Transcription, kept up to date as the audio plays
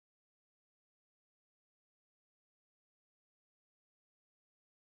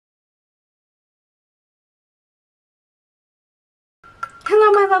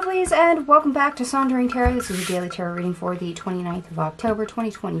lovelies, and welcome back to Sauntering Tarot. This is a daily tarot reading for the 29th of October,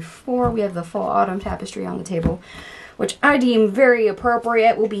 2024. We have the full autumn tapestry on the table, which I deem very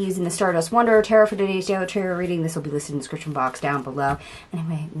appropriate. We'll be using the Stardust Wonder Tarot for today's daily tarot reading. This will be listed in the description box down below.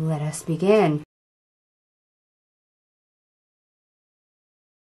 Anyway, let us begin.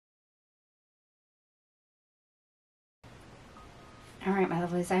 Alright, my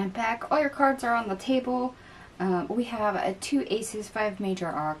lovelies, I am back. All your cards are on the table. We have 2 aces, 5 major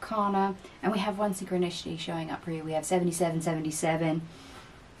arcana, and we have 1 synchronicity showing up for you. We have 7777.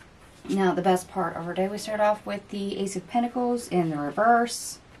 Now, the best part of our day, we start off with the Ace of Pentacles in the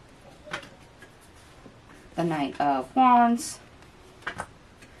reverse, the Knight of Wands,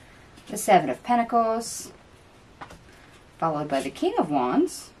 the 7 of Pentacles, followed by the King of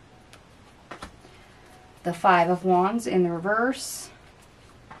Wands, the 5 of Wands in the reverse,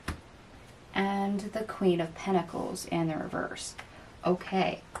 and the Queen of Pentacles in the reverse.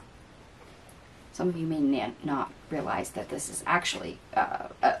 Okay. Some of you may not realize that this is actually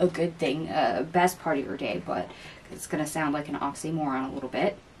a good thing, best part of your day, but it's going to sound like an oxymoron a little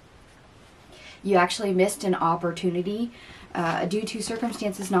bit. You actually missed an opportunity due to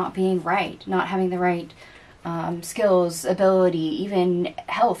circumstances not being right, not having the right skills, ability, even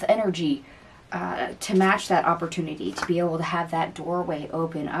health, energy to match that opportunity, to be able to have that doorway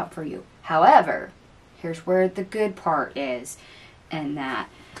open up for you. However, here's where the good part is, and that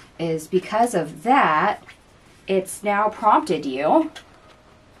is because of that, it's now prompted you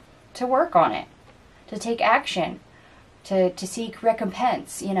to work on it, to take action, to seek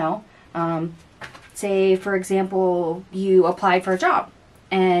recompense, you know. Say, for example, you applied for a job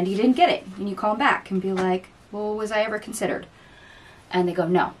and you didn't get it, and you call them back and be like, well, was I ever considered? And they go,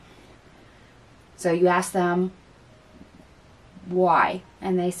 no. So you ask them, why?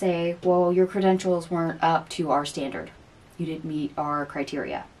 And they say, well, your credentials weren't up to our standard. You didn't meet our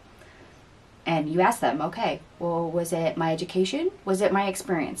criteria. And you ask them, okay, well, was it my education? Was it my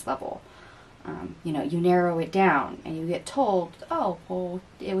experience level? You know, you narrow it down and you get told, oh, well,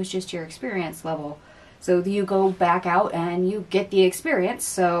 it was just your experience level. So you go back out and you get the experience.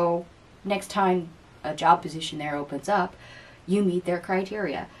 So next time a job position there opens up, you meet their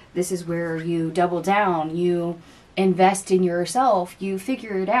criteria. This is where you double down, you invest in yourself, you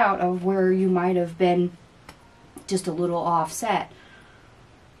figure it out of where you might have been just a little offset.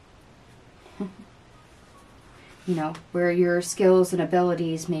 You know, where your skills and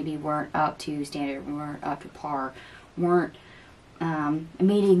abilities maybe weren't up to standard, weren't up to par, weren't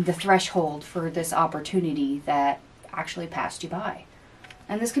meeting the threshold for this opportunity that actually passed you by.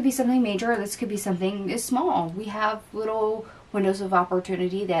 And this could be something major, this could be something small. We have little windows of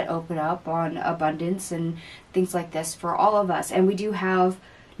opportunity that open up on abundance and things like this for all of us. And we do have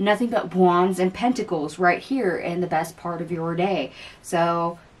nothing but wands and pentacles right here in the best part of your day.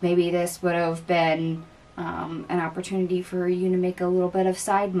 So maybe this would have been an opportunity for you to make a little bit of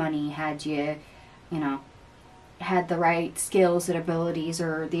side money had you, you know, had the right skills and abilities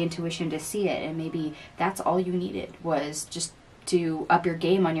or the intuition to see it. And maybe that's all you needed, was just to up your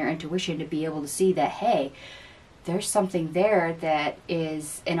game on your intuition to be able to see that, hey, there's something there that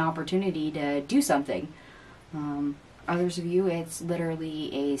is an opportunity to do something. Others of you, it's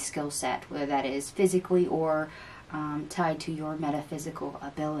literally a skill set, whether that is physically or tied to your metaphysical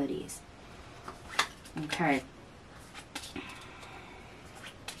abilities. Okay.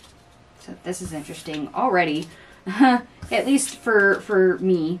 So this is interesting already, at least for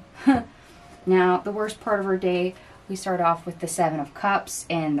me. Now, the worst part of our day, we start off with the 7 of Cups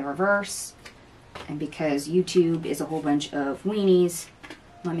in the reverse. And because YouTube is a whole bunch of weenies,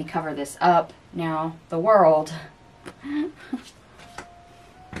 let me cover this up. Now, the world.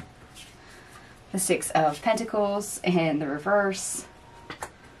 The 6 of Pentacles in the reverse.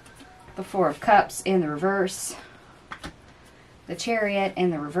 The 4 of Cups in the reverse. The Chariot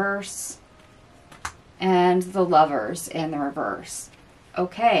in the reverse. And the Lovers in the reverse.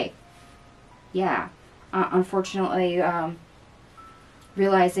 Okay. Yeah. Unfortunately,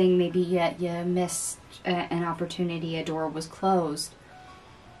 realizing maybe you missed an opportunity, a door was closed.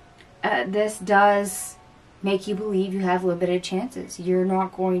 This does make you believe you have limited chances. You're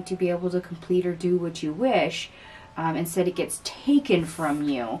not going to be able to complete or do what you wish. Instead, it gets taken from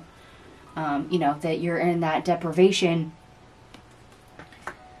you. You know, that you're in that deprivation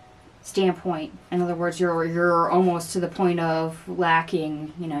standpoint. In other words, you're almost to the point of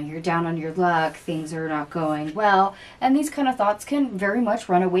lacking, you know, you're down on your luck, things are not going well, and these kind of thoughts can very much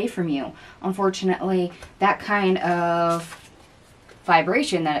run away from you. Unfortunately, that kind of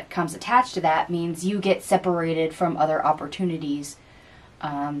vibration that comes attached to that means you get separated from other opportunities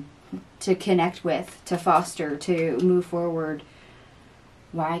to connect with, to foster, to move forward,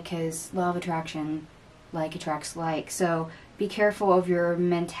 Why? Because law of attraction, like attracts like. So be careful of your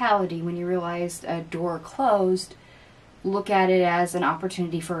mentality when you realize a door closed. Look at it as an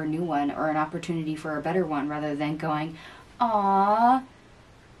opportunity for a new one or an opportunity for a better one, rather than going, "Aw,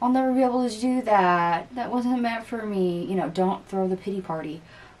 I'll never be able to do that. That wasn't meant for me." You know, don't throw the pity party.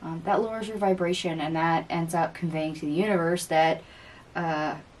 That lowers your vibration, and that ends up conveying to the universe that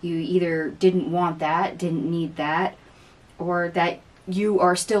you either didn't want that, didn't need that, or that you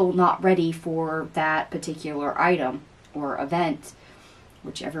are still not ready for that particular item or event,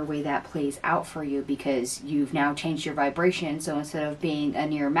 whichever way that plays out for you, because you've now changed your vibration. So instead of being a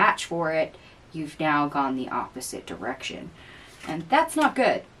near match for it, you've now gone the opposite direction. And that's not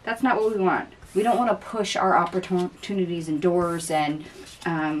good. That's not what we want. We don't want to push our opportunities and doors and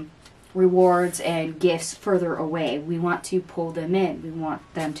rewards and gifts further away. We want to pull them in. We want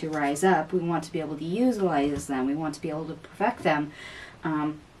them to rise up. We want to be able to utilize them. We want to be able to perfect them,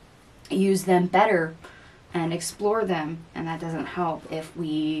 use them better, and explore them. And that doesn't help if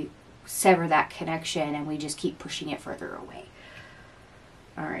we sever that connection and we just keep pushing it further away.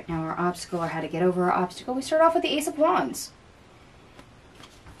 All right, now our obstacle, or how to get over our obstacle. We start off with the Ace of Wands,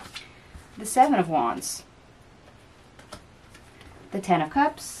 the Seven of Wands, the Ten of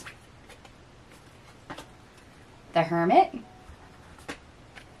Cups, the Hermit,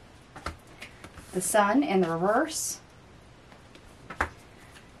 the Sun in the reverse,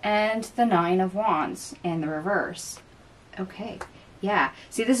 and the Nine of Wands in the reverse. Okay, yeah.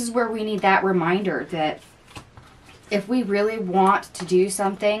 See, this is where we need that reminder that if we really want to do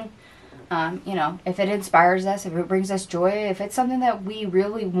something, you know, if it inspires us, if it brings us joy, if it's something that we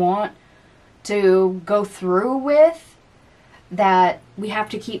really want to go through with, that we have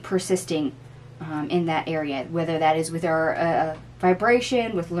to keep persisting in that area, whether that is with our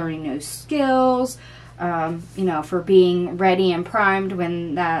vibration, with learning new skills, you know, for being ready and primed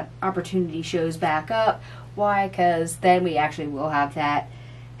when that opportunity shows back up. Why? Because then we actually will have that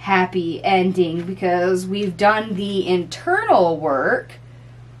happy ending, because we've done the internal work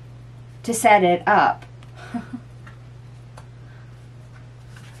to set it up.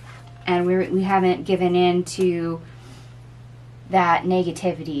 And we haven't given in to that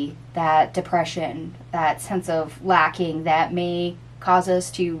negativity, that depression, that sense of lacking that may cause us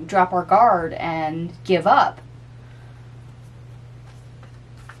to drop our guard and give up.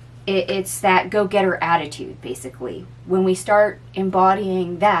 It's that go-getter attitude, basically. When we start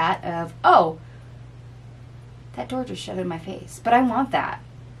embodying that of, oh, that door just shut in my face, but I want that.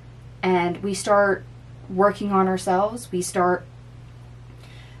 And we start working on ourselves. We start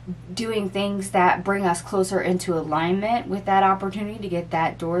doing things that bring us closer into alignment with that opportunity to get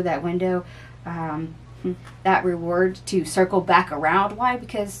that door, that window, that reward to circle back around. Why?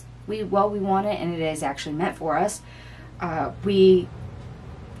 Because we want it, and it is actually meant for us. We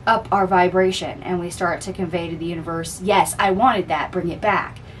up our vibration, and we start to convey to the universe, yes, I wanted that, bring it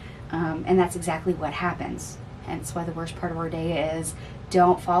back. And that's exactly what happens. Hence why the worst part of our day is,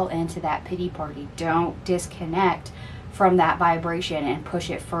 don't fall into that pity party. Don't disconnect from that vibration and push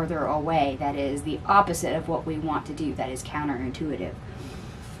it further away. That is the opposite of what we want to do. That is counterintuitive.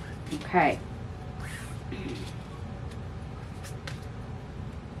 Okay.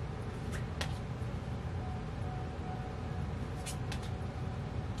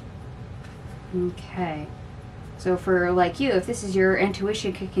 Okay. So for like you, if this is your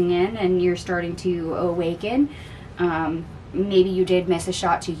intuition kicking in and you're starting to awaken, maybe you did miss a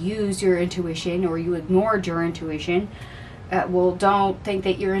shot to use your intuition, or you ignored your intuition. Well, don't think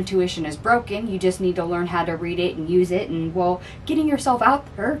that your intuition is broken. You just need to learn how to read it and use it. And, well, getting yourself out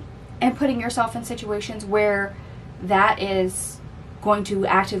there and putting yourself in situations where that is going to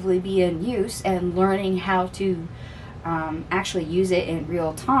actively be in use, and learning how to actually use it in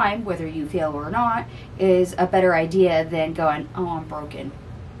real time, whether you feel or not, is a better idea than going, oh, I'm broken,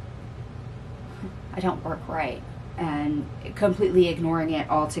 I don't work right, and completely ignoring it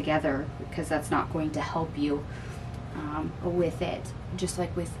altogether, because that's not going to help you with it. Just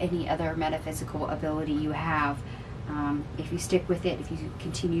like with any other metaphysical ability you have, if you stick with it, if you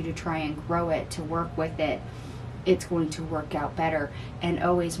continue to try and grow it, to work with it, it's going to work out better. And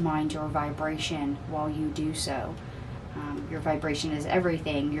always mind your vibration while you do so. Your vibration is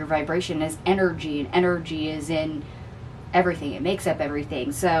everything. Your vibration is energy, and energy is in everything. It makes up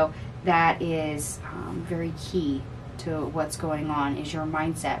everything. So that is very key to what's going on, is your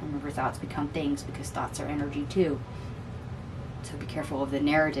mindset. Remember, thoughts become things, because thoughts are energy too. So be careful of the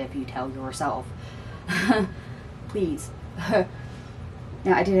narrative you tell yourself. Please.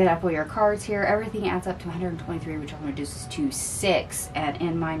 Now I did add up all your cards here. Everything adds up to 123, which I'm going to reduce to 6. And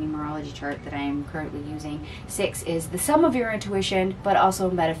in my numerology chart that I am currently using, 6 is the sum of your intuition, but also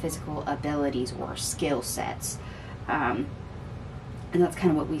metaphysical abilities or skill sets. And that's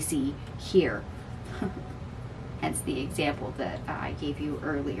kind of what we see here. Hence the example that I gave you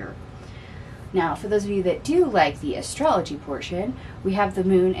earlier. Now, for those of you that do like the astrology portion, we have the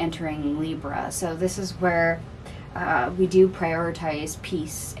moon entering Libra. So this is where we do prioritize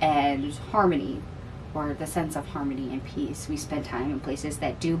peace and harmony, or the sense of harmony and peace. We spend time in places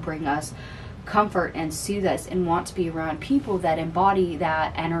that do bring us comfort and soothe us, and want to be around people that embody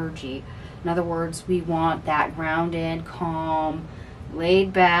that energy. In other words, we want that grounded, calm,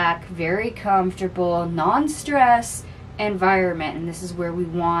 laid back, very comfortable, non-stress environment. And this is where we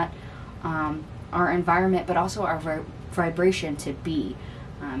want our environment, but also our vibration to be.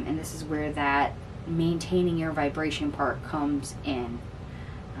 And this is where that maintaining your vibration part comes in.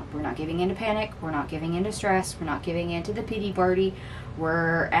 We're not giving into panic, we're not giving into stress, we're not giving into the pity party.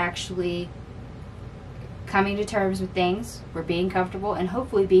 We're actually coming to terms with things, we're being comfortable, and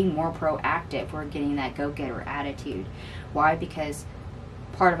hopefully being more proactive. We're getting that go-getter attitude. Why? Because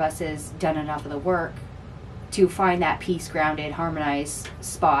part of us has done enough of the work to find that peace, grounded, harmonized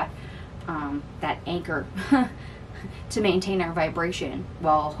spot, that anchor to maintain our vibration,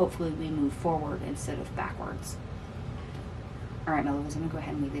 while hopefully we move forward instead of backwards. Alright, my loves, I'm going to go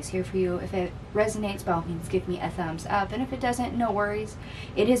ahead and leave this here for you. If it resonates, by all means, give me a thumbs up. And if it doesn't, no worries.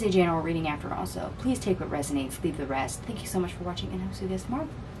 It is a general reading after all, so please take what resonates, leave the rest. Thank you so much for watching, and I'll see you guys tomorrow.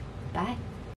 Bye.